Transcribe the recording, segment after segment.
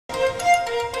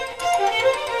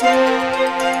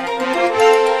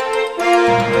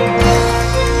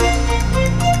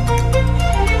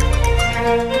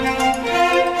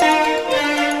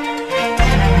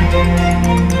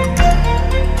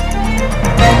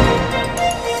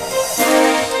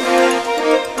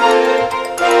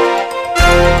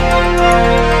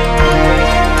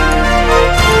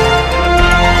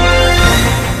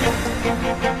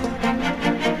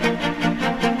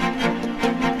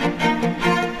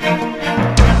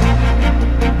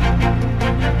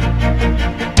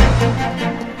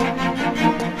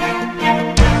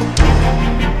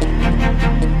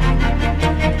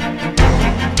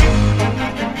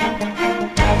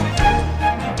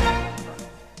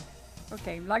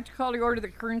Okay, I'd like to call to order the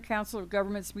Kern Council of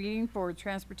Governments meeting for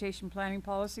Transportation Planning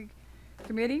Policy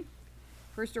Committee.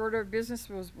 First order of business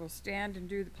was we'll stand and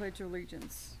do the Pledge of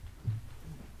Allegiance.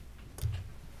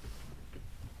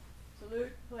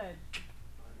 Salute, pledge.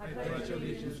 I pledge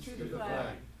allegiance to the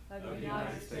flag of the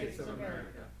United States of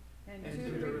America and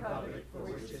to the republic for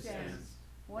which it stands,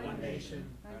 one nation,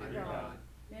 under God,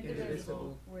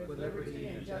 indivisible, with liberty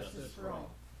and justice for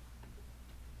all.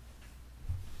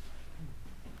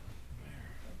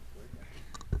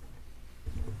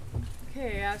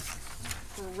 Okay, ask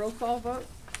for a roll call vote.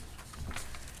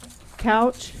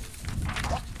 Couch.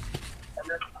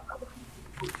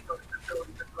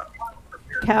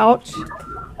 Couch.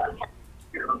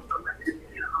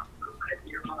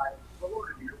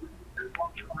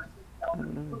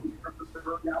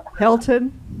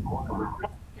 Helton.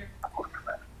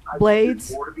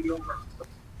 Blades.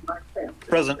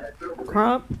 Present.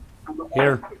 Crump.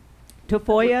 Here.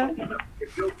 Tafoya.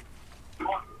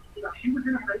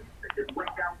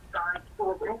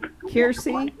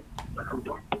 Kiersey.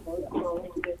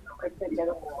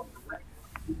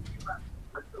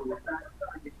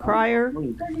 Cryer.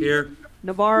 Here.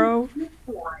 Navarro.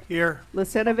 Here.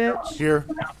 Lisenovich. Here.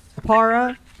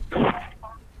 Para.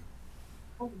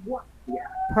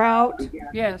 Prout.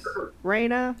 Yes.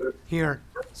 Reyna. Here.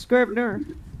 Scrivener.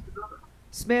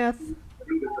 Smith.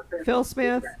 Phil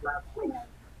Smith.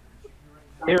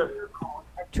 Here.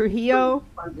 Trujillo.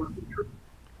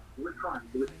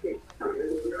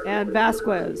 And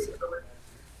Vasquez.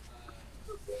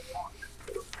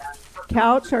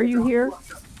 Couch, are you here?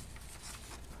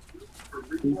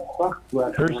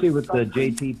 Hershey with the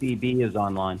JTPB is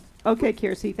online. Okay,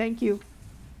 Kiersey, thank you.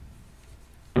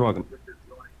 You're welcome.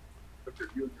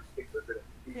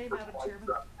 Okay, Madam Chairman.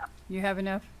 You have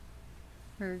enough?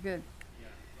 Very good.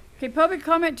 Okay, public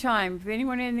comment time. If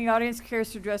anyone in the audience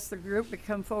cares to address the group, to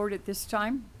come forward at this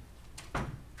time.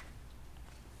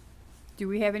 Do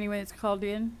we have anyone that's called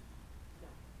in?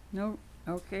 No?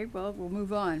 Okay, well, we'll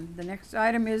move on. The next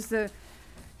item is the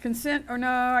consent, or no,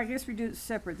 I guess we do it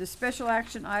separate. The special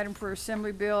action item for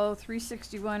Assembly Bill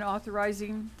 361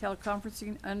 authorizing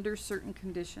teleconferencing under certain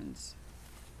conditions.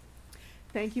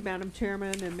 Thank you, Madam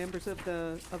Chairman and members of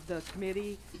the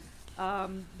committee.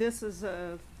 This is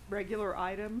a regular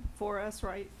item for us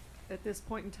right at this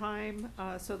point in time,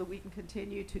 so that we can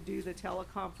continue to do the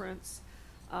teleconference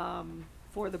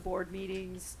for the board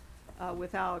meetings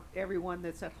without everyone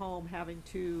that's at home having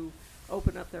to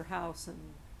open up their house and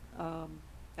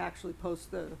actually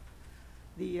post the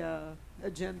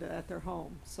agenda at their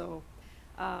home. So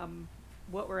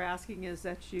what we're asking is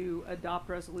that you adopt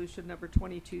resolution number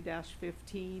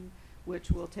 22-15,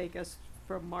 which will take us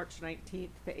from March 19th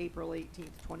to April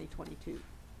 18th, 2022.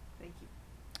 Thank you.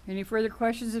 Any further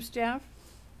questions of staff?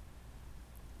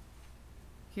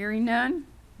 Hearing none,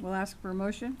 we'll ask for a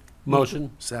motion.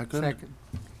 Motion. Second.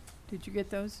 Did you get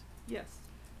those? Yes.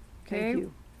 Okay. Thank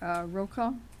you. Roll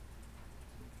call.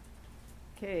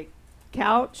 Okay.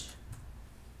 Couch.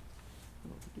 I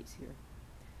don't think he's here.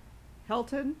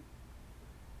 Helton.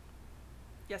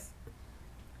 Yes.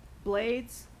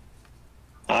 Blades.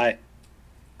 Aye.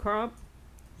 Crump.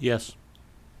 Yes.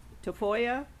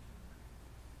 Tafoya.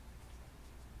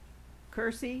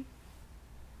 Kersey.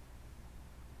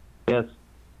 Yes.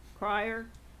 Cryer.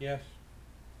 Yes.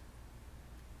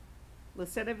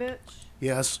 Lisenovich.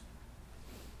 Yes.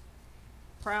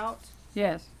 Prout.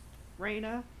 Yes.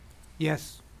 Reyna.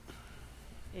 Yes.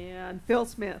 And Phil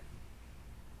Smith.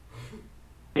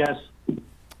 Yes.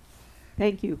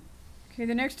 Thank you. Okay,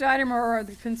 the next item are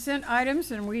the consent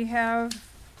items, and we have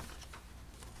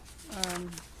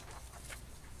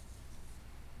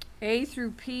A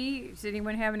through P. Does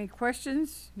anyone have any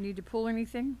questions? Need to pull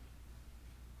anything?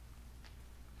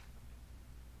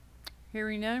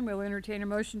 Hearing none, we'll entertain a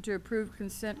motion to approve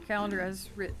consent calendar as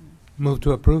written. Move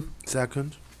to approve.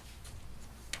 Second.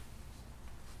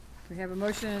 We have a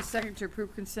motion and a second to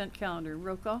approve consent calendar.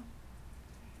 Roll call.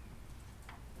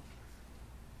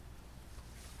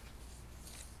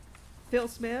 Phil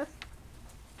Smith.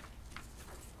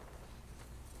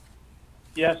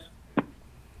 Yes.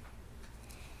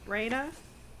 Reyna.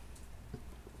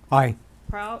 Aye.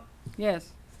 Prout.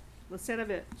 Yes.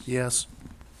 Lisenovich. Yes.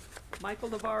 Michael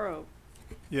Navarro.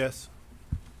 Yes.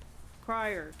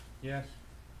 Cryer. Yes.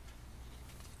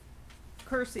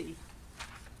 Kersey.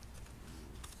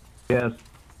 Yes.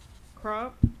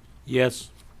 Crump. Yes.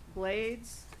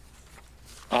 Blades.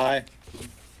 Aye.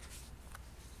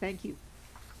 Thank you.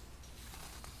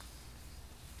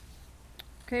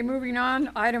 Okay, moving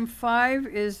on. Item 5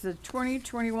 is the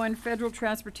 2021 Federal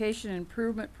Transportation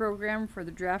Improvement Program for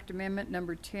the draft amendment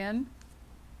number 10.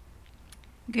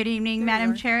 Good evening, There you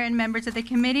Madam are. Chair and members of the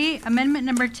committee. Amendment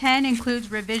number 10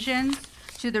 includes revisions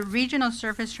to the Regional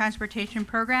Surface Transportation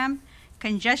Program,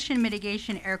 Congestion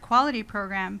Mitigation Air Quality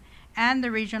Program, and the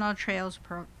Regional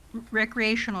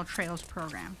Recreational Trails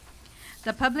Program.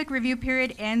 The public review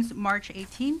period ends March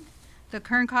 18th. The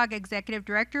Kern COG Executive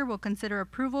Director will consider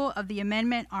approval of the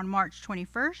amendment on March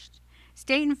 21st.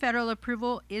 State and federal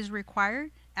approval is required.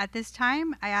 At this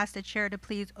time, I ask the chair to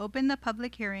please open the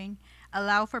public hearing,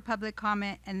 allow for public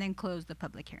comment, and then close the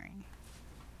public hearing.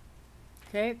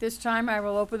 Okay, at this time, I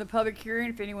will open the public hearing.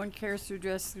 If anyone cares to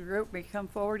address the group, may come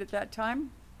forward at that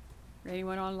time. Or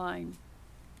anyone online.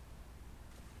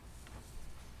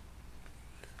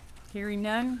 Hearing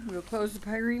none, we'll close the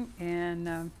hearing,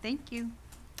 and Thank you.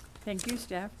 thank you,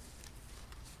 staff.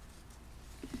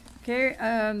 Okay,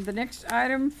 the next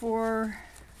item for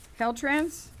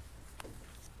Caltrans.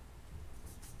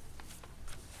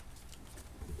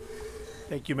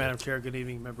 Thank you, Madam Chair. Good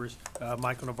evening, members.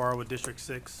 Michael Navarro with District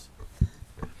 6.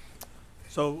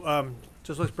 So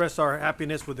just to express our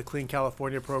happiness with the Clean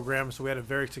California program. So we had a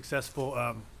very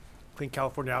successful Clean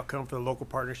California outcome for the local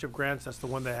partnership grants. That's the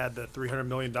one that had the $300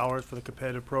 million for the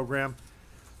competitive program.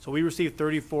 So we received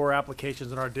 34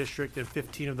 applications in our district, and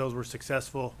 15 of those were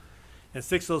successful. And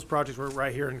 6 of those projects were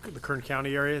right here in the Kern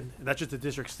County area. And that's just the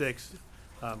District 6.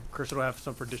 Cursor will have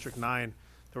some for District 9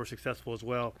 that were successful as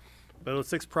well. But those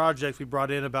 6 projects, we brought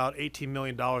in about $18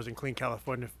 million in Clean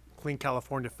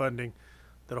California funding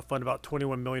that'll fund about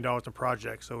 $21 million in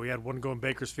projects. So we had one go in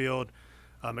Bakersfield,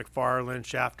 McFarland,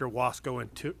 Shafter, Wasco,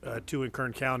 and 2 in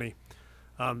Kern County.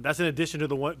 That's in addition to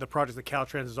the projects that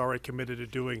Caltrans is already committed to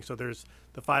doing. So there's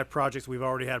the 5 projects we've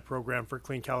already had programmed for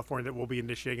Clean California that we'll be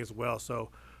initiating as well. So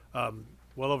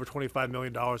well over $25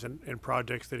 million in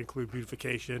projects that include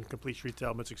beautification, complete street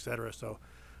settlements, et cetera. So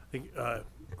I think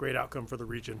great outcome for the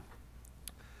region.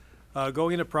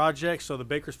 Going into projects, so the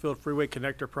Bakersfield Freeway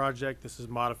Connector Project, this is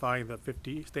modifying the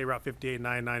State Route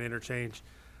 5899 interchange.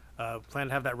 Plan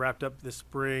to have that wrapped up this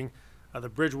spring. The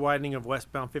bridge widening of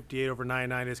westbound 58 over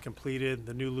 99 is completed.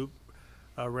 The new loop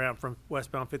ramp from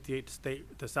westbound 58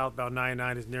 to southbound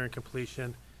 99 is nearing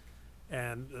completion,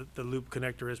 and the loop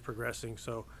connector is progressing.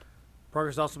 So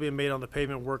progress is also being made on the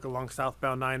pavement work along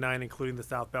southbound 99, including the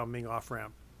southbound Ming off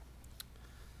ramp.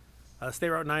 State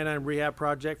Route 99 rehab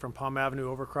project from Palm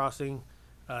Avenue overcrossing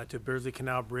to Beardsley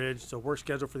Canal Bridge. So work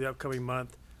scheduled for the upcoming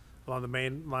month along the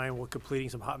main line. We're completing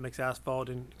some hot mix asphalt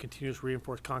and continuous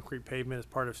reinforced concrete pavement as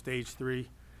part of Stage 3,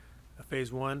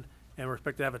 Phase 1. And we're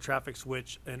expected to have a traffic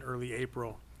switch in early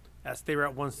April. At State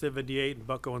Route 178 and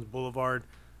Buck Owens Boulevard,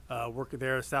 work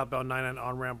there, southbound 99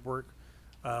 on-ramp work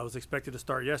was expected to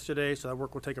start yesterday. So that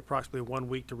work will take approximately 1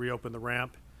 week to reopen the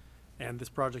ramp. And this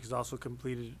project is also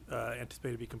completed,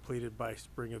 anticipated to be completed by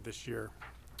spring of this year.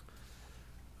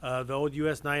 The old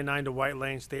US 99 to White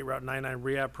Lane State Route 99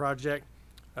 rehab project.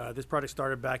 This project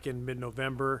started back in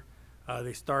mid-November.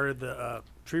 They started the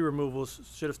tree removals,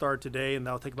 should have started today, and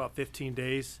that'll take about 15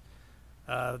 days.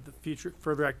 The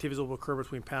further activities will occur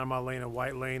between Panama Lane and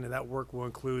White Lane, and that work will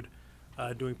include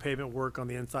doing pavement work on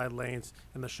the inside lanes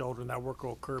and the shoulder, and that work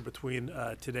will occur between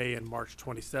today and March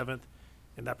 27th.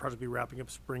 And that project will be wrapping up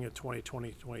spring of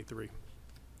 2023.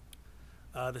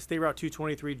 The State Route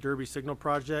 223 Derby Signal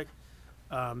Project.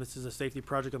 This is a safety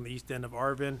project on the east end of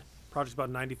Arvin. Project's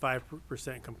about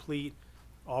 95% complete.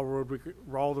 All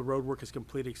the road work is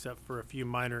complete except for a few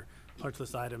minor punch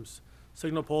list items.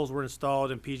 Signal poles were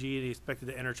installed, and PG&E expected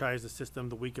to energize the system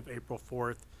the week of April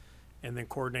 4th, and then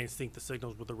coordinate and sync the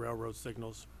signals with the railroad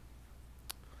signals.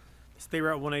 The State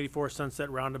Route 184 Sunset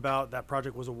Roundabout. That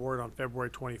project was awarded on February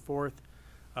 24th.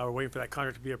 We're waiting for that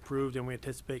contract to be approved, and we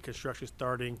anticipate construction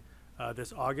starting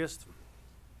this August.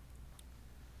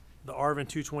 The Arvin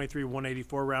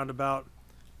 223-184 roundabout,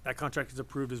 that contract is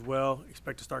approved as well.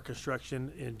 Expect to start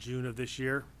construction in June of this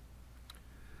year.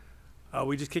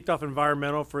 We just kicked off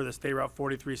environmental for the State Route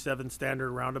 43-7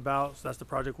 standard roundabout. So that's the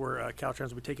project where Caltrans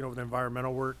will be taking over the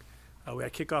environmental work. We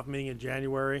had a kickoff meeting in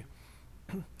January,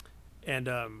 and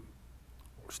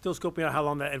we're still scoping out how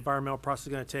long that environmental process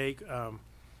is going to take.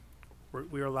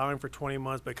 We are allowing for 20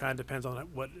 months, but it kind of depends on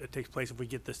what it takes place if we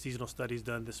get the seasonal studies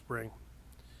done this spring.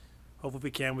 Hopefully, if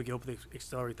we can hopefully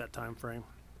accelerate that time frame.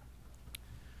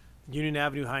 Union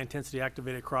Avenue High Intensity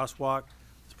Activated Crosswalk.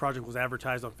 This project was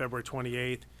advertised on February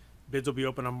 28th. Bids will be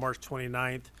open on March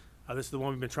 29th. This is the one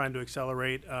we've been trying to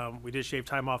accelerate. We did shave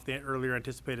time off the earlier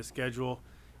anticipated schedule.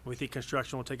 We think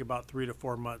construction will take about 3 to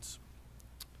 4 months.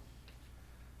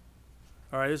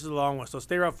 All right, this is a long one. So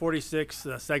State Route 46,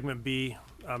 Segment B.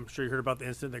 I'm sure you heard about the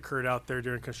incident that occurred out there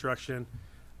during construction.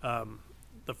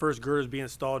 The first girders being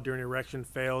installed during erection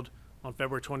failed on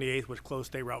February 28th, which closed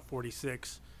State Route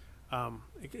 46.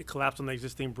 It collapsed on the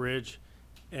existing bridge,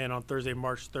 and on Thursday,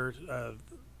 March 3rd,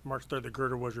 the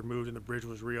girder was removed and the bridge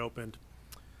was reopened.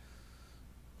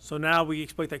 So now we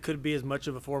expect that could be as much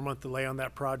of a 4-month delay on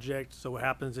that project. So what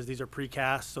happens is these are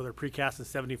precast, so they're precast in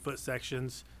 70-foot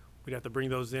sections. We'd have to bring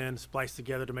those in, splice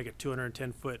together to make a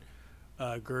 210-foot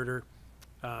girder.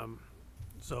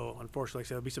 So unfortunately, like I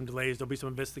said, there'll be some delays. There'll be some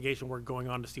investigation work going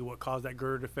on to see what caused that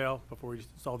girder to fail before we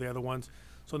install the other ones.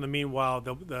 So in the meanwhile,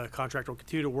 the contractor will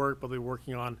continue to work, but they'll be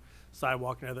working on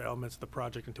sidewalk and other elements of the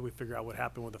project until we figure out what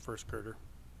happened with the first girder.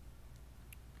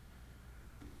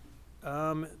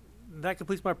 That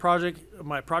completes my project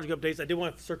updates. I did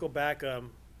want to circle back. There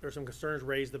were some concerns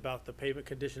raised about the pavement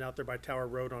condition out there by Tower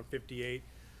Road on 58.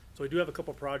 So we do have a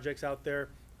couple projects out there.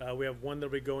 We have one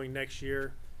that'll be going next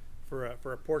year for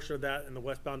a portion of that in the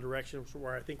westbound direction,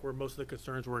 where most of the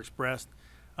concerns were expressed.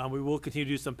 We will continue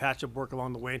to do some patch-up work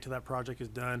along the way until that project is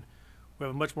done. We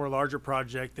have a much more larger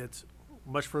project that's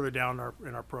much further down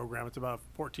in our program. It's about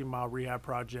a 14-mile rehab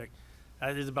project.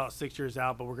 That is about 6 years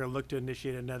out, but we're going to look to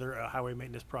initiate another highway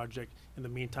maintenance project in the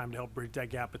meantime to help bridge that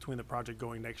gap between the project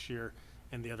going next year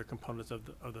and the other components of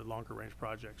the longer range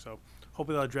project. So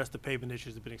hopefully they'll address the pavement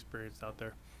issues that have been experienced out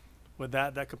there. With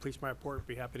that completes my report. I'd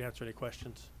be happy to answer any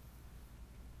questions.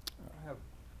 I have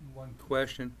one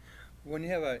question. When you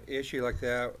have an issue like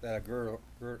that a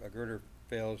girder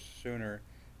fails sooner,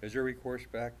 is there recourse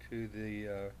back to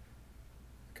the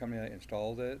company that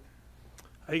installed it?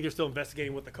 I think they're still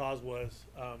investigating what the cause was.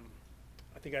 I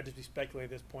think I'd just be speculating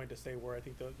at this point to say where I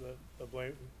think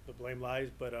the blame lies,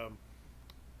 but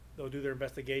they'll do their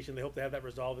investigation. They hope to have that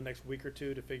resolved the next week or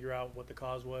two to figure out what the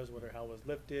cause was, how it was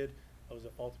lifted, how was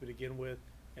it faulty to begin with,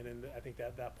 and then I think that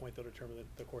at that point they'll determine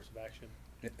the course of action.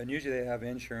 And usually they have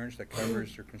insurance that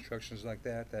covers their constructions like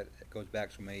that goes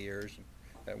back so many years. And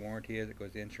that warranty is, it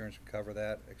goes to insurance and cover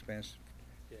that expense.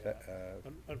 Yeah.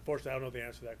 Unfortunately, I don't know the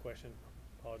answer to that question.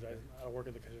 Apologize. I don't work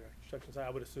in the construction side. I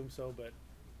would assume so, but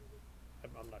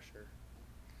I'm not sure.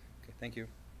 Okay, thank you.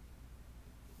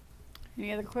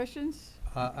 Any other questions?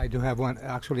 I do have one,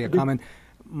 actually a comment.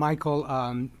 Michael,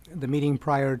 the meeting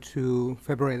prior to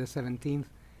February the 17th,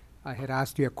 I had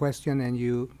asked you a question and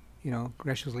you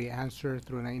graciously answered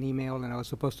through an email, and I was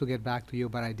supposed to get back to you,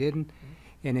 but I didn't.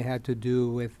 Mm-hmm. And it had to do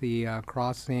with the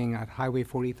crossing at Highway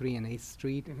 43 and 8th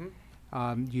Street.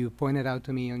 Mm-hmm. You pointed out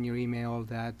to me on your email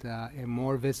that a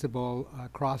more visible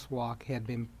crosswalk had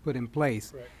been put in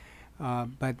place. Right.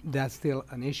 But that's still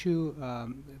an issue.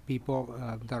 People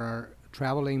that are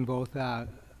traveling both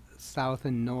south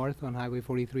and north on Highway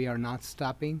 43 are not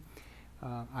stopping.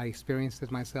 I experienced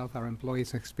it myself. Our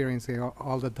employees experience it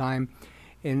all the time.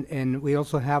 And we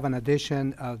also have an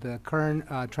addition of the Kern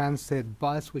transit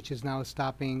bus, which is now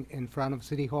stopping in front of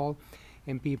City Hall.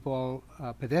 And people,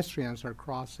 pedestrians are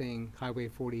crossing Highway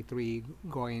 43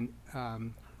 going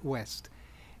west.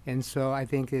 And so I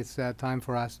think it's time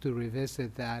for us to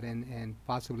revisit that and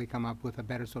possibly come up with a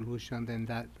better solution than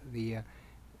that the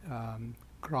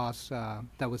cross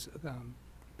that was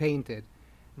painted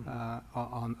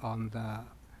on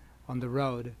the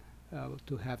road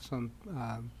to have some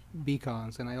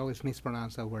beacons. And I always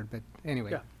mispronounce that word, but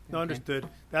anyway. Yeah, no, okay. Understood.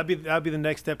 That'd be the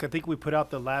next step. I think we put out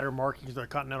the ladder markings, the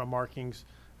continental markings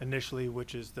initially,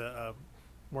 which is the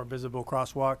more visible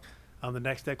crosswalk. The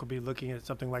next step will be looking at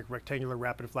something like rectangular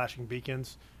rapid flashing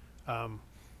beacons. I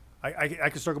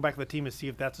can circle back with the team and see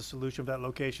if that's a solution for that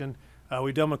location.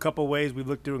 We've done them a couple ways. We've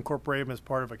looked to incorporate them as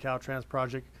part of a Caltrans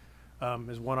project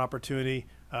as one opportunity.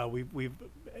 We've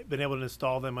been able to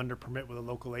install them under permit with a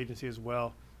local agency as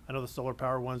well. I know the solar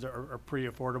power ones are pretty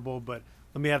affordable, but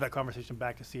let me have that conversation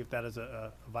back to see if that is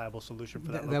a viable solution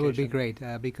for that location. That would be great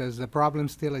because the problem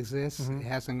still exists. Mm-hmm. It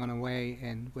hasn't gone away,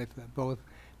 and with both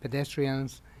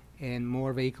pedestrians and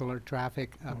more vehicular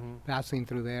traffic passing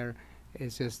through there,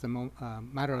 it's just a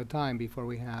matter of time before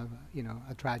we have,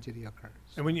 a tragedy occurs.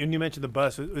 And when you mentioned the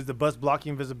bus, is the bus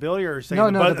blocking visibility, or are you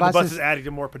saying the bus is adding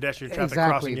to more pedestrian traffic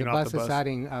crossing in off the bus?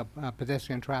 Exactly, the bus is adding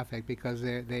pedestrian traffic because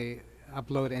they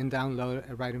upload and download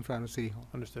right in front of City Hall.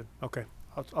 Understood. Okay.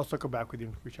 I'll circle back with you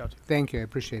and reach out to you. Thank you. I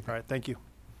appreciate that. All right. Thank you.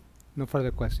 No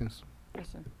further questions. Yes,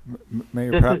 sir.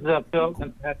 Mayor, this is Phil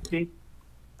from Pepsi.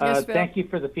 Yes, Phil. Thank you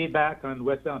for the feedback on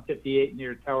westbound 58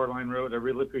 near Tower Line Road. I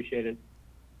really appreciate it.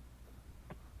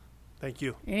 Thank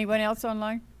you. Anyone else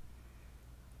online?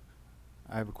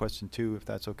 I have a question too, if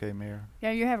that's okay, Mayor.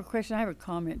 Yeah, you have a question. I have a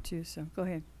comment too, so go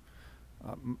ahead.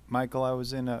 Michael, I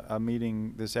was in a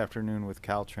meeting this afternoon with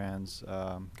Caltrans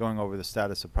going over the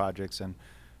status of projects, and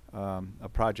a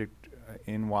project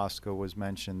in Wasco was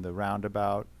mentioned, the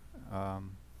roundabout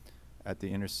at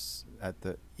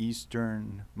the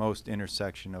easternmost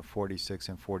intersection of 46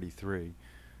 and 43.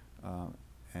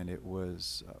 and it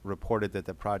was reported that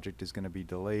the project is going to be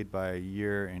delayed by a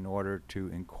year in order to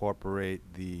incorporate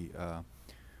the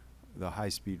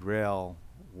high-speed rail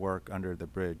work under the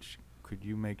bridge. Could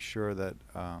you make sure that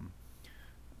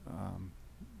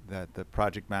that the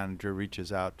project manager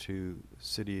reaches out to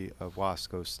City of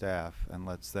Wasco staff and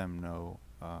lets them know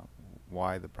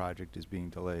why the project is being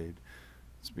delayed?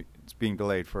 It's being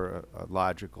delayed for a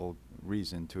logical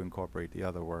reason to incorporate the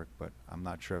other work, but I'm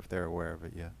not sure if they're aware of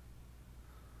it yet.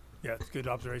 Yeah, it's a good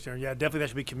observation. Yeah, definitely that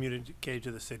should be communicated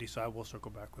to the city, so I will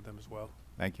circle back with them as well.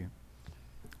 Thank you.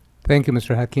 Thank you,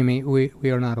 Mr. Hakimi.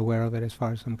 We are not aware of it as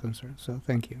far as I'm concerned, so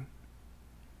thank you.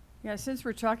 Yeah, since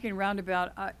we're talking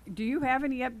roundabout, do you have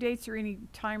any updates or any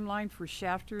timeline for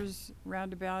Shafter's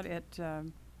roundabout at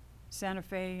Santa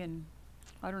Fe and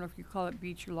I don't know if you call it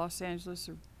Beach or Los Angeles,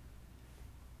 or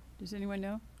does anyone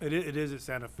know? It is at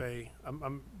Santa Fe.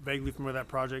 I'm vaguely familiar with that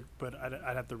project, but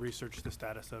I'd have to research the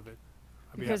status of it.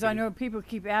 Because I know people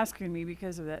keep asking me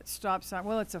because of that stop sign.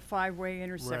 Well, it's a 5-way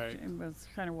intersection. Right. It's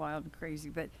kind of wild and crazy,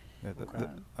 but Yeah,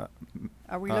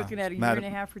 are we looking at a year and a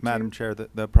half or two? Madam Chair,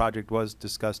 the project was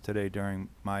discussed today during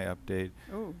my update.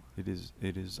 Oh. It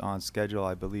is on schedule.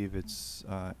 I believe it's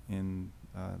in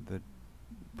the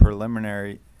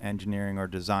preliminary engineering or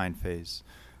design phase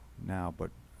now,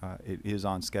 but it is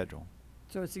on schedule.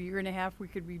 So it's a year and a half we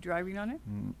could be driving on it?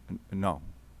 No.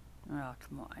 Oh,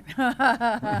 come on.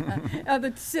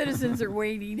 The citizens are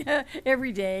waiting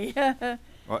every day.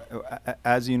 Well,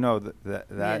 as you know,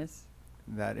 Yes.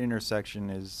 that intersection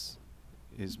is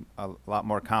a lot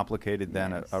more complicated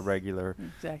than Yes. a regular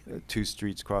Exactly. two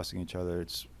streets crossing each other.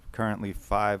 It's currently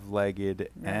 5-legged, Right.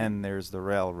 and there's the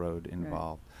railroad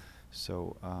involved.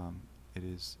 So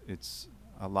it's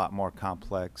a lot more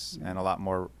complex and a lot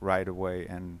more right-of-way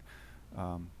and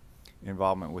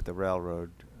involvement with the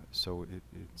railroad. So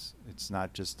it's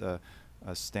not just a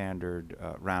standard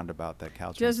roundabout that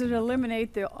Caltrans. Does it can have.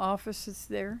 eliminate the offices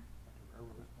there?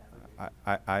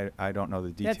 I don't know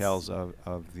the details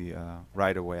of the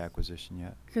right-of-way acquisition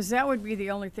yet. Because that would be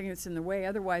the only thing that's in the way.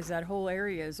 Otherwise, that whole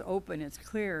area is open. It's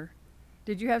clear.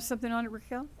 Did you have something on it,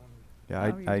 Raquel?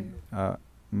 Yeah, Oh, you do.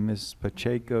 Ms.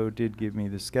 Pacheco did give me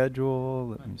the schedule.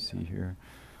 Let me see here.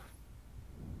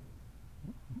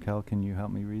 Kel, can you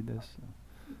help me read this?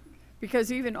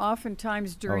 Because even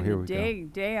oftentimes during here the we go.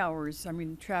 day hours, I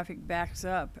mean, traffic backs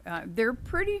up. They're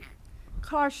pretty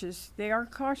cautious. They are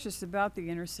cautious about the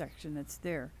intersection that's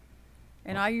there.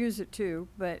 And I use it too,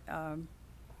 but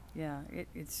yeah,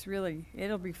 it's really,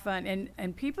 it'll be fun.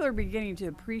 And people are beginning to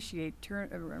appreciate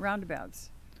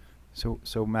roundabouts.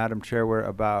 So Madam Chair, we're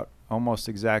about almost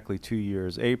exactly 2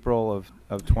 years. April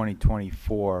of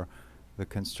 2024, the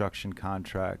construction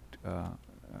contract,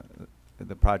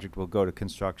 the project will go to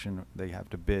construction. They have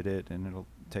to bid it, and it'll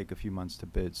take a few months to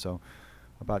bid. So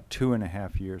about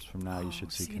 2.5 years from now, you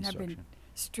should see and I've construction. been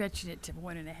stretching it to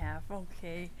 1.5.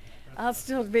 Okay. I'll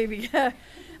still maybe,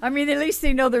 I mean, at least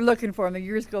they know they're looking for them. The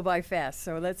years go by fast,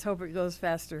 so let's hope it goes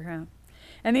faster, huh?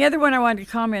 And the other one I wanted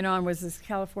to comment on was this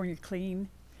California Clean.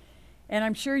 And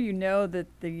I'm sure you know that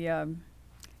the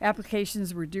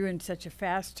applications were due in such a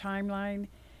fast timeline,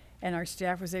 and our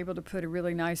staff was able to put a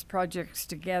really nice projects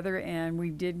together, and we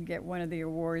did get one of the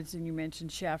awards, and you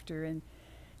mentioned Shafter. And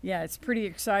yeah, it's pretty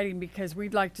exciting because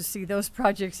we'd like to see those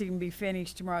projects even be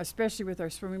finished tomorrow, especially with our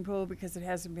swimming pool, because it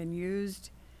hasn't been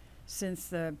used since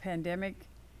the pandemic.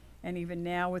 And even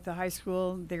now with the high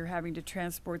school, they're having to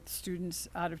transport the students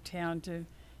out of town to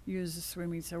use the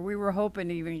swimming. So we were hoping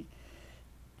to even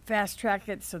fast track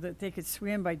it so that they could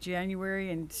swim by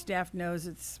January, and staff knows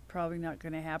it's probably not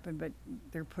going to happen, but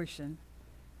they're pushing.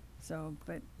 So,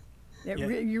 but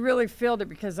you really filled it,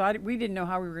 because we didn't know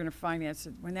how we were going to finance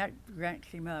it. When that grant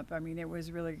came up, I mean, it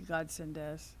was really a godsend to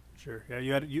us. Sure.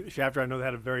 Yeah, Shafter, I know they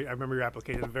had I remember your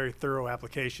application, a very thorough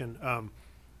application.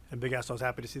 And Big Ass, I was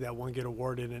happy to see that one get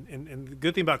awarded. And the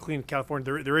good thing about Clean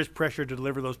California, there is pressure to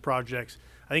deliver those projects.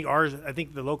 I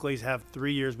think the local aids have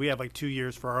 3 years. We have like 2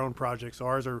 years for our own projects. So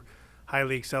ours are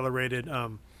highly accelerated.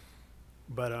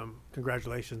 But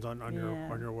congratulations on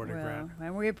your awarded grant.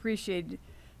 And we appreciate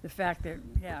the fact that,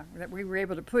 that we were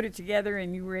able to put it together,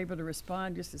 and you were able to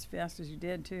respond just as fast as you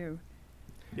did too.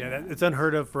 Yeah, it's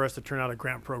unheard of for us to turn out a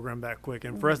grant program that quick.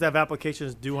 And for us to have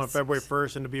applications due on February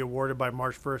 1st and to be awarded by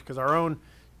March 1st, because our own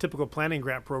typical planning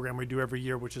grant program we do every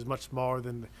year, which is much smaller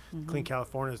than Clean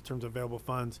California in terms of available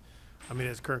funds. I mean,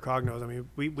 as Kern COG knows, I mean,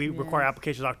 we require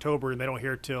applications October, and they don't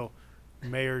hear till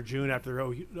May or June after their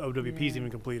OWP is even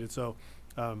completed. So,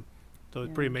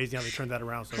 it's pretty amazing how they turned that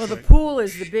around. So well, the quick. pool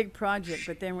is the big project,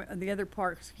 but then the other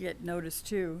parks get noticed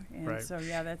too. And so,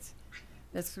 yeah,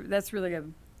 that's really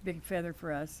big feather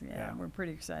for us. Yeah, Yeah. we're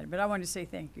pretty excited. But I wanted to say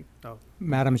thank you.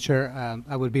 Madam Chair,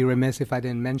 I would be remiss if I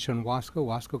didn't mention Wasco.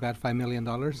 Wasco got $5 million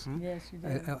Yes, you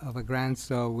did. of a grant,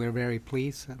 so we're very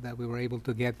pleased that we were able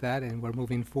to get that, and we're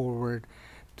moving forward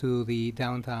to the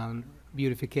downtown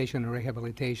beautification and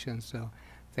rehabilitation. So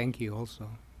thank you also.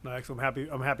 No, excellent.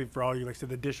 I'm happy for all you. Like I said,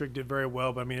 the district did very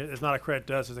well, but I mean, it's not a credit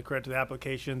to us; it's a credit to the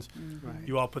applications Right.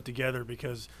 you all put together.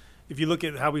 Because if you look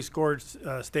at how we scored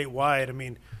statewide, I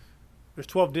mean, there's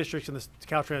 12 districts in the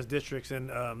Caltrans districts, and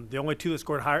the only two that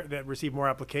scored higher, that received more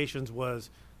applications, was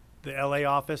the LA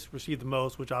office received the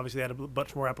most, which obviously had a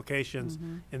bunch more applications,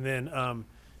 and then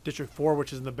District 4,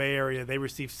 which is in the Bay Area, they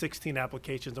received 16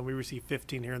 applications, and we received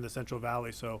 15 here in the Central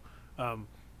Valley. So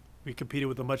we competed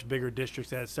with a much bigger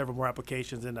districts that had several more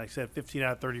applications, and like I said, 15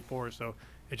 out of 34. So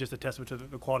it's just a testament to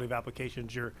the quality of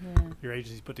applications your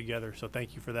agencies put together. So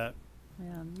thank you for that.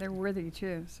 Yeah, they're worthy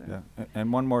too. So. Yeah.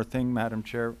 And one more thing, Madam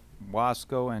Chair,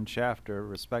 Wasco and Shafter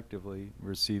respectively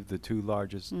received the two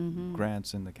largest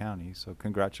grants in the county. So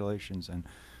congratulations. And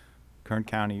Kern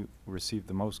County received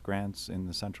the most grants in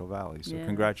the Central Valley. So Yes.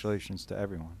 congratulations to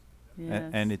everyone. Yes.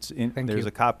 And it's in, Thank there's you.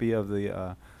 a copy of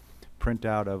the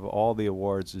printout of all the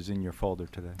awards is in your folder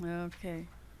today. Okay.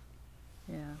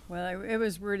 Yeah. Well, it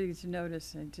was worthy to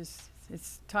notice.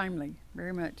 It's timely,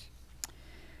 very much.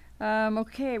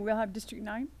 Okay, we'll have District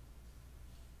 9.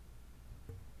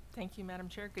 Thank you, Madam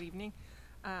Chair. Good evening.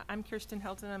 I'm Kirsten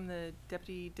Helton. I'm the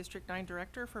Deputy District 9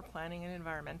 Director for Planning and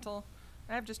Environmental.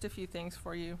 I have just a few things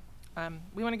for you.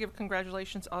 We want to give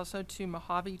congratulations also to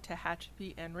Mojave,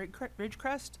 Tehachapi, and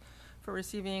Ridgecrest for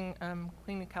receiving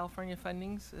Clean California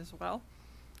fundings as well.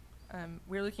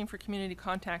 We're looking for community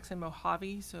contacts in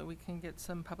Mojave so we can get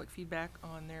some public feedback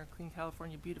on their Clean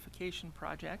California beautification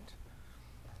project.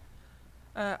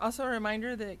 Also a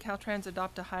reminder that Caltrans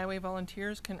Adopt a Highway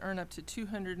volunteers can earn up to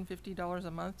 $250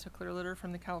 a month to clear litter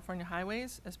from the California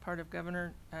highways as part of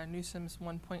Governor Newsom's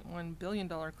 $1.1 billion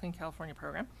Clean California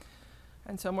program.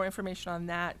 And so more information on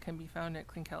that can be found at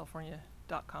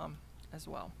cleancalifornia.com as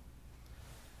well.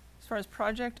 As far as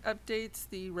project updates,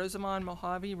 the Rosamond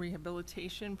Mojave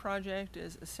Rehabilitation Project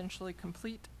is essentially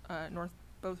complete.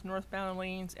 Both northbound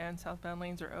lanes and southbound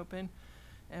lanes are open,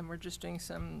 and we're just doing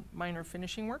some minor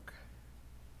finishing work.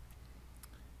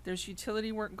 There's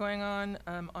utility work going on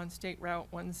State Route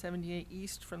 178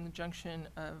 East from the junction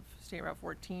of State Route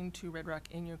 14 to Red Rock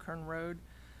Inyo Kern Road,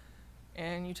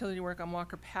 and utility work on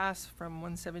Walker Pass from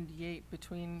 178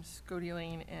 between Scotty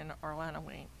Lane and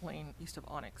Arlana Lane east of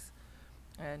Onyx.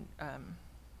 And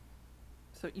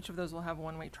so each of those will have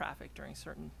one-way traffic during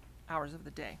certain hours of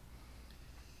the day.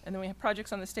 And then we have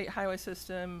projects on the state highway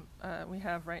system. We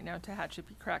have right now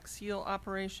Tehachapi Crack Seal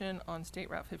operation on State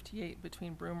Route 58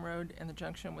 between Broome Road and the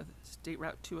junction with State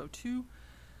Route 202,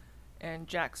 and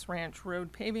Jack's Ranch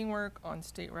Road paving work on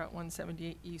State Route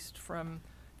 178 East from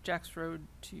Jack's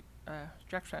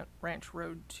Ranch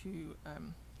Road to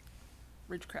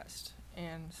Ridgecrest.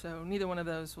 And so neither one of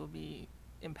those will be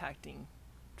impacting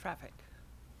traffic.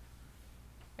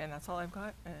 And that's all I've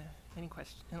got. Any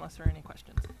questions? Unless there are any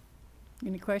questions.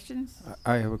 Any questions?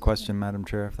 I have a question, Madam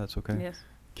Chair, if that's okay. Yes.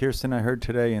 Kirsten, I heard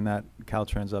today in that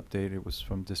Caltrans update, it was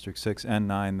from District 6 and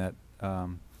 9, that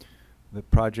the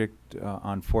project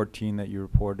on 14 that you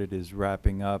reported is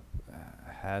wrapping up,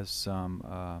 has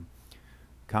some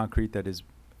concrete that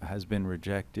has been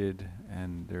rejected,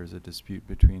 and there's a dispute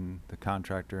between the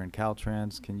contractor and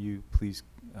Caltrans. Can you please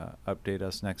update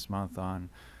us next month on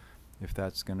if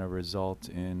that's going to result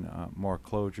in more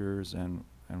closures and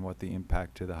what the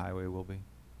impact to the highway will be?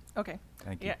 Okay.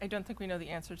 Thank you. Yeah, I don't think we know the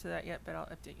answer to that yet, but I'll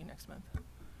update you next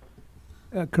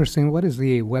month. Kirsten, what is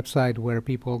the website where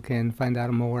people can find out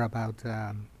more about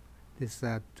this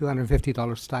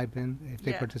 $250 stipend if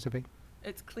they Yeah. participate?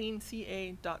 It's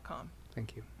cleanca.com.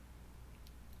 Thank you.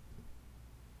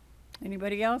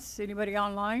 Anybody else? Anybody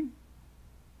online?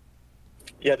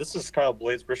 Yeah, this is Kyle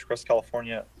Blades, Ridgecrest,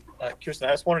 California. Kirsten,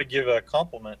 I just wanted to give a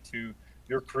compliment to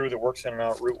your crew that works in and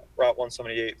out Route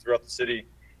 178 throughout the city,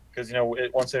 because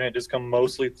 178 does come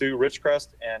mostly through Ridgecrest,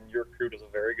 and your crew does a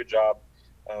very good job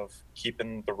of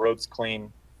keeping the roads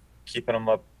clean, keeping them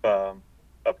up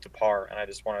to par. And I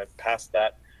just want to pass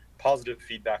that positive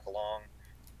feedback along.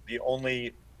 The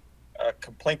only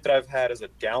complaint that I've had is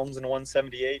at Downs in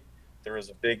 178. There is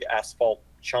a big asphalt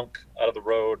chunk out of the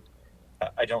road.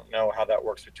 I don't know how that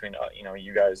works between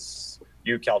you guys,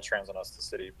 Caltrans, and us, the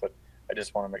city, but I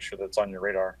just want to make sure that it's on your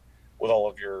radar with all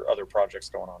of your other projects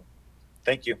going on.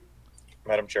 Thank you,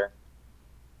 Madam Chair.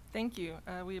 Thank you.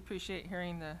 We appreciate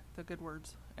hearing the good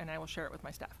words, and I will share it with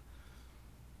my staff.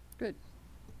 Good.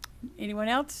 Anyone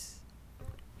else?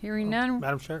 Hearing none?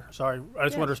 Madam Chair, sorry, I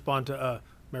just want to respond to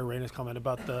Mayor Reyna's comment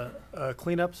about the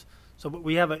cleanups. So but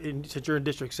we have since you're in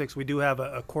District 6, we do have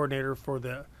a coordinator for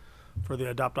the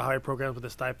Adopt a Highway program with the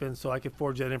stipends. So I can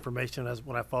forward you that information as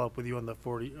when I follow up with you on the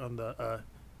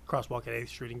crosswalk at 8th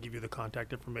Street and give you the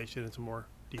contact information and some more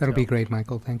detail. That'll be great,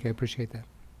 Michael. Thank you. I appreciate that.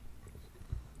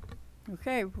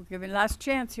 Okay, we'll give it last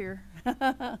chance here.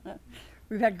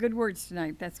 We've had good words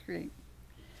tonight. That's great.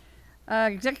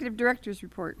 Executive Director's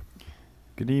Report.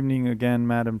 Good evening again,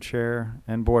 Madam Chair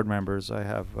and board members. I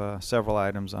have several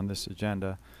items on this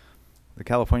agenda. The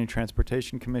California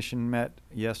Transportation Commission met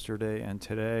yesterday and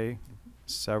today.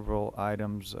 Several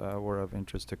items were of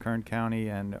interest to Kern County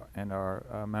and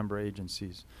our member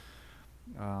agencies.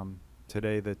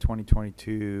 Today, the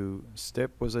 2022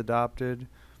 STIP was adopted.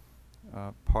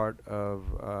 Part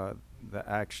of the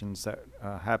actions that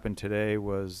happened today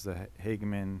was the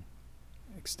Hageman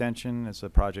extension. It's a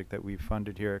project that we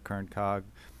funded here at Kern COG.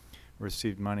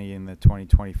 Received money in the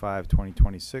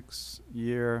 2025-2026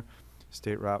 year.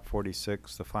 State Route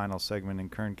 46, the final segment in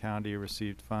Kern County,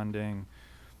 received funding.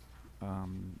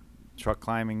 Truck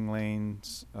climbing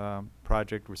lanes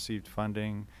project received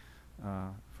funding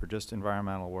for just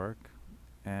environmental work.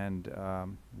 And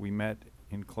we met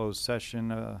in closed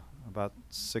session about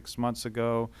 6 months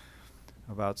ago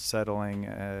about settling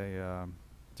a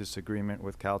disagreement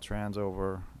with Caltrans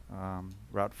over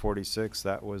Route 46.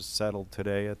 That was settled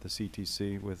today at the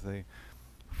CTC with a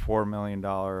 $4 million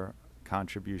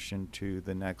contribution to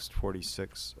the next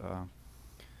 46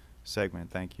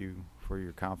 segment. Thank you for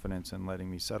your confidence in letting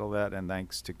me settle that, and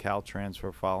thanks to Caltrans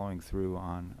for following through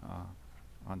on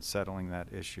settling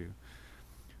that issue.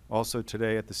 Also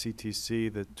today at the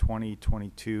CTC, the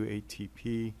 2022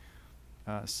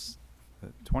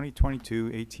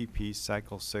 ATP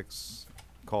Cycle 6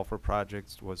 call for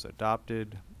projects was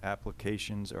adopted.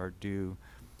 Applications are due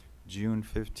June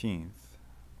 15th.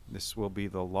 This will be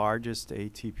the largest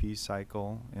ATP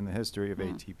cycle in the history of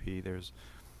ATP. There's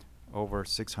over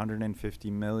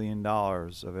 $650 million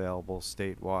available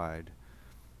statewide.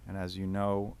 And as you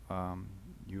know,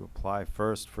 you apply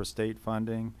first for state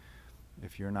funding.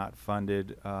 If you're not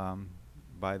funded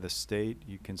by the state,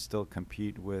 you can still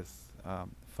compete with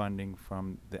funding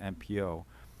from the MPO.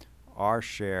 Our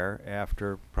share,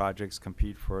 after projects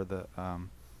compete for the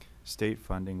state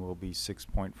funding, will be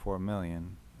 $6.4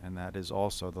 million, and that is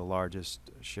also the largest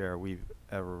share we've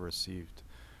ever received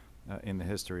in the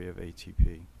history of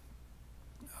ATP.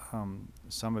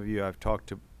 Some of you I've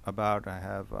talked about. I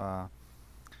have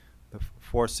the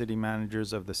 4 city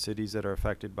managers of the cities that are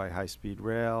affected by high-speed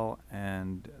rail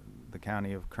and the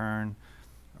county of Kern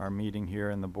are meeting here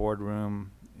in the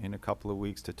boardroom in a couple of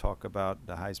weeks to talk about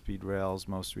the high-speed rail's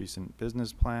most recent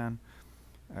business plan.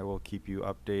 I will keep you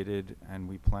updated, and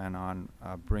we plan on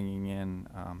bringing in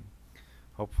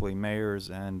hopefully mayors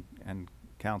and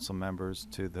council members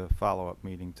to the follow-up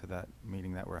meeting to that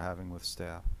meeting that we're having with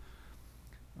staff.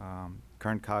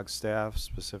 Kern COG staff,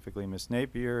 specifically Ms.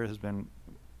 Napier,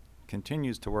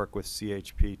 continues to work with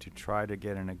CHP to try to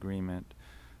get an agreement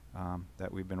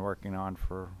that we've been working on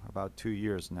for about 2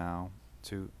 years now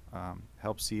to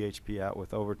help CHP out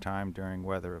with overtime during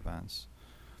weather events.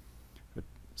 But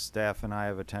staff and I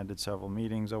have attended several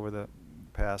meetings over the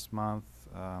past month,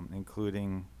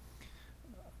 including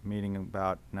meeting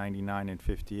about 99 and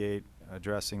 58,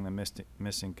 addressing the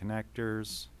missing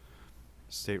connectors,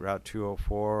 State Route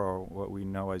 204, or what we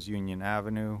know as Union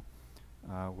Avenue,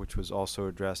 which was also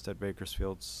addressed at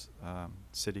Bakersfield's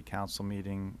City Council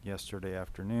meeting yesterday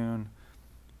afternoon.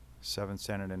 7th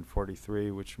Senate and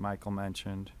 43, which Michael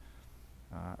mentioned.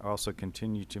 Also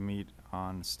continue to meet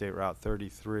on State Route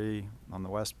 33 on the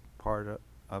west part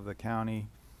of the county.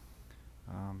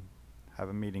 Have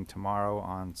a meeting tomorrow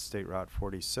on State Route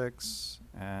 46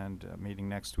 and a meeting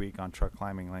next week on truck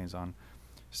climbing lanes on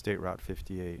State Route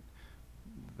 58.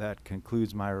 That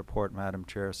concludes my report, Madam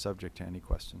Chair, subject to any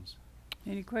questions.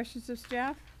 Any questions of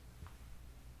staff?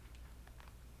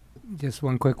 Just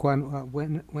one quick one.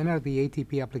 When are the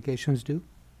ATP applications due?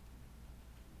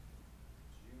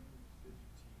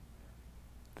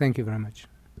 Thank you very much.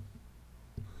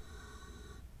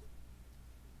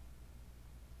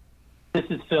 This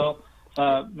is Phil.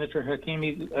 Mr.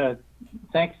 Hakimi,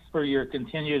 thanks for your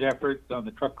continued efforts on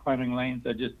the truck climbing lanes.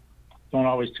 I just don't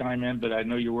always chime in, but I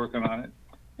know you're working on it,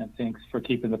 and thanks for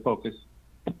keeping the focus.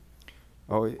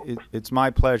 Oh, it's my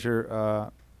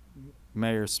pleasure,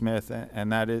 Mayor Smith,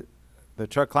 and that is the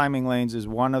truck climbing lanes is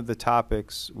one of the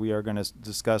topics we are going to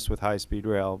discuss with high-speed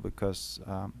rail because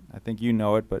I think you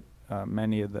know it, but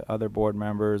many of the other board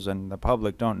members and the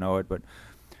public don't know it, but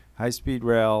high-speed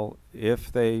rail, if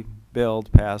they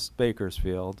build past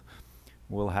Bakersfield,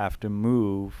 will have to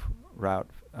move Route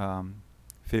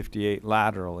 58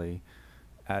 laterally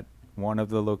at one of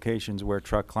the locations where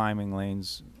truck climbing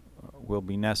lanes will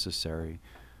be necessary.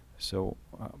 So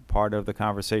part of the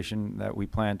conversation that we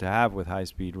plan to have with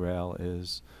high-speed rail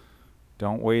is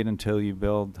don't wait until you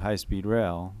build high-speed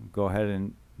rail. Go ahead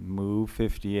and move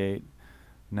 58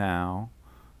 now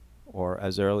or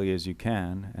as early as you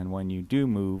can. And when you do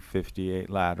move 58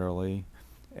 laterally,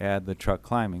 add the truck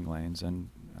climbing lanes. And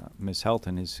Ms.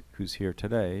 Helton, who's here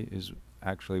today, is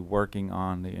actually working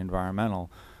on the environmental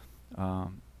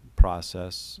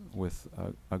process with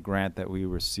a grant that we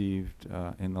received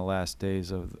in the last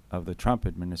days of the Trump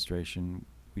administration.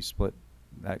 We split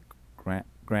that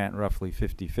grant roughly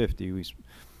 50-50. We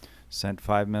sent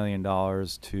 $5 million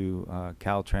to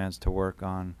Caltrans to work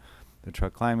on the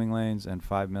truck climbing lanes and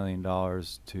 $5 million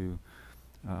to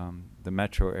the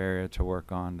metro area to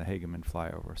work on the Hageman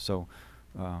flyover. So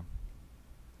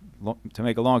to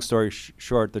make a long story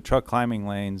short, the truck climbing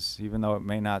lanes, even though it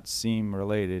may not seem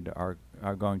related, are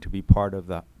going to be part of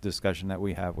the discussion that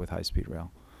we have with high-speed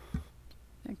rail.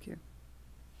 Thank you.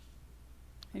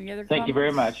 Any other comments? Thank you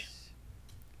very much.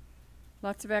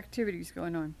 Lots of activities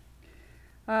going on.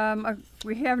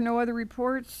 We have no other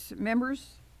reports.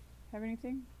 Members have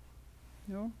anything?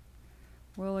 No?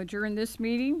 We'll adjourn this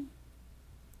meeting.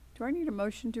 Do I need a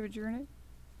motion to adjourn it?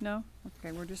 No?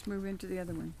 Okay, we'll just move into the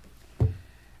other one.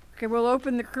 Okay, we'll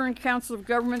open the Kern Council of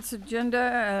Governments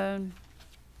agenda,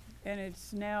 and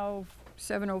it's now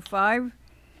 7:05.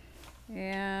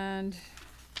 And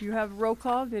do you have roll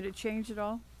call? Did it change at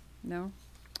all? No?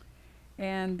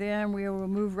 And then we will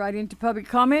move right into public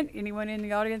comment. Anyone in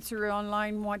the audience or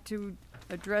online want to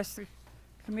address the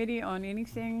committee on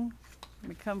anything?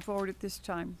 We come forward at this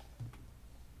time.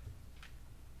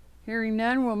 Hearing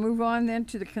none, we'll move on then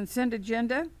to the consent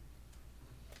agenda.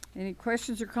 Any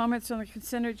questions or comments on the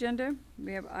consent agenda?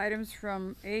 We have items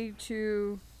from A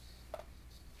to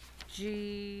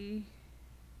G.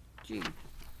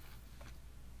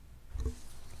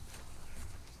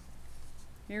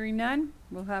 Hearing none,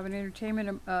 we'll have an entertain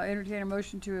a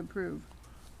motion to approve.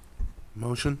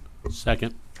 Motion.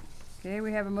 Second. Okay,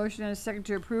 we have a motion and a second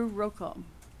to approve. Roll call.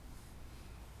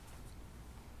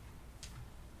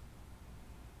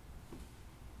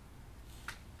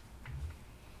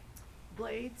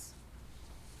 Blades,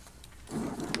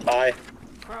 Aye.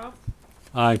 Croft,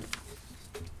 Aye.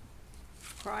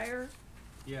 Pryor,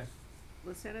 Yes.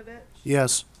 Lisenovich,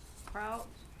 Yes. Kraut,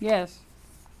 Yes.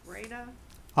 Reyna,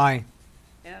 Aye.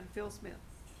 and Phil Smith.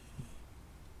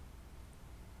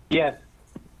 Yes.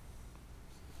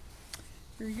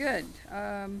 Very good.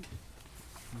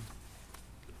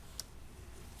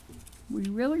 We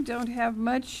really don't have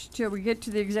much till we get to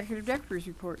the executive director's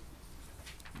report.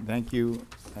 Thank you,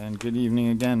 and good evening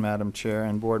again, Madam Chair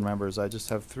and board members. I just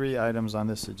have 3 items on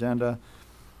this agenda.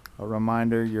 A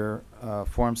reminder, your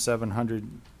Form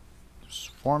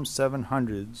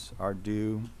 700s are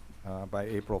due by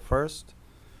April 1st.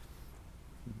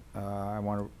 I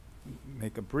want to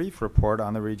make a brief report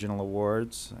on the regional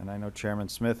awards, and I know Chairman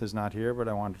Smith is not here, but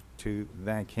I want to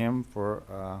thank him for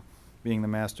being the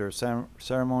master of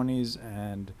ceremonies,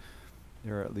 and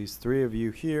there are at least 3 of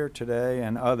you here today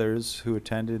and others who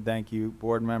attended. Thank you,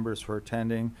 board members, for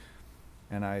attending.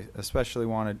 And I especially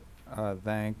want to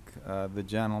thank the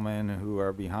gentlemen who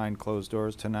are behind closed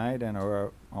doors tonight and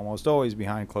are almost always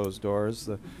behind closed doors.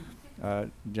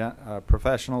 The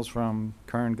professionals from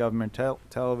Kern Government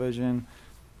Television,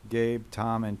 Gabe,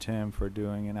 Tom, and Tim, for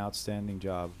doing an outstanding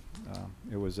job.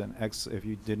 It was if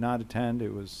you did not attend,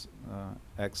 it was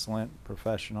excellent,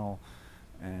 professional.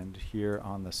 And here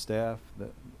on the staff,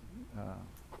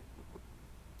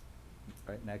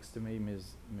 right next to me,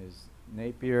 Ms.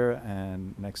 Napier,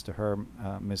 and next to her,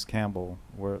 Ms. Campbell,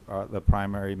 are the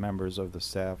primary members of the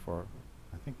staff, or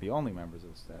I think the only members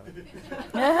of the staff.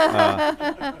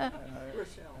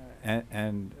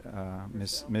 And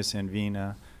Ms.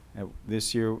 Envina.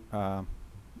 This year,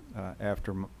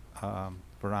 after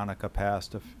Veronica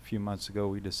passed a few months ago,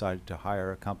 we decided to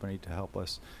hire a company to help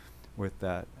us with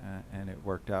that, and it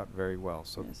worked out very well.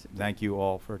 So yes, thank you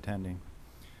all for attending.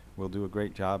 We'll do a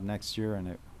great job next year,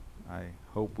 and I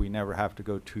hope we never have to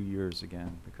go 2 years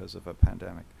again because of a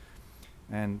pandemic.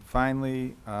 And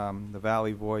finally, the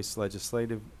Valley Voice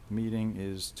legislative meeting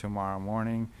is tomorrow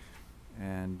morning,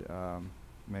 and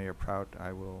Mayor Prout,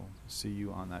 I will see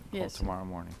you on that call tomorrow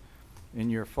morning. In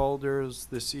your folders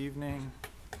this evening,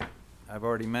 I've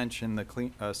already mentioned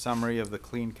the summary of the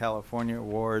Clean California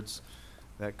Awards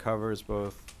that covers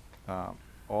both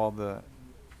all the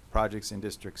projects in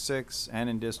District 6 and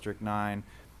in District 9,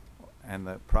 and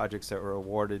the projects that were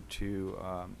awarded to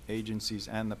agencies,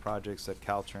 and the projects that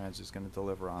Caltrans is going to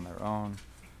deliver on their own.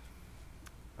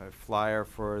 a flyer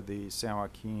for the San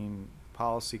Joaquin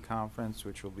Policy Conference,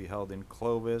 which will be held in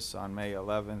Clovis on May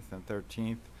 11th and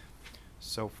 13th.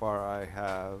 So far, I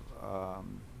have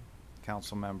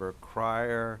Councilmember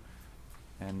Cryer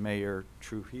and Mayor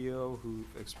Trujillo who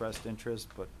expressed interest,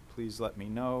 but please let me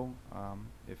know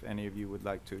if any of you would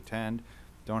like to attend.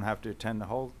 Don't have to attend the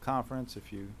whole conference.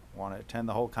 If you want to attend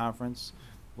the whole conference,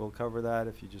 we'll cover that.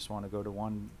 If you just want to go to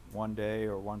one day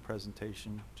or one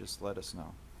presentation, just let us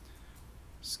know.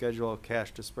 Schedule of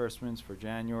cash disbursements for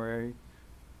January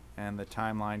and the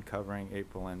timeline covering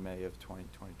April and May of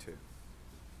 2022.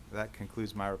 That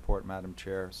concludes my report, Madam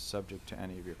Chair, subject to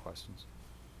any of your questions.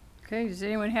 Okay, does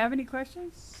anyone have any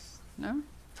questions? No?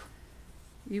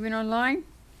 Even online?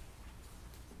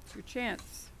 It's your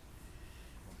chance.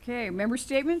 Okay, member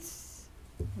statements?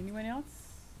 Anyone else?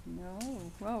 No?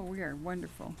 Well, we are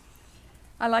wonderful.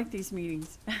 I like these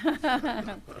meetings.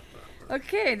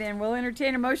 Okay, then we'll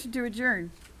entertain a motion to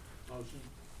adjourn.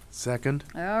 Second.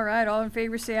 All right, all in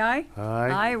favor say aye. Aye.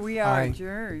 Aye, we are Aye.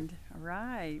 adjourned. All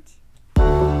right.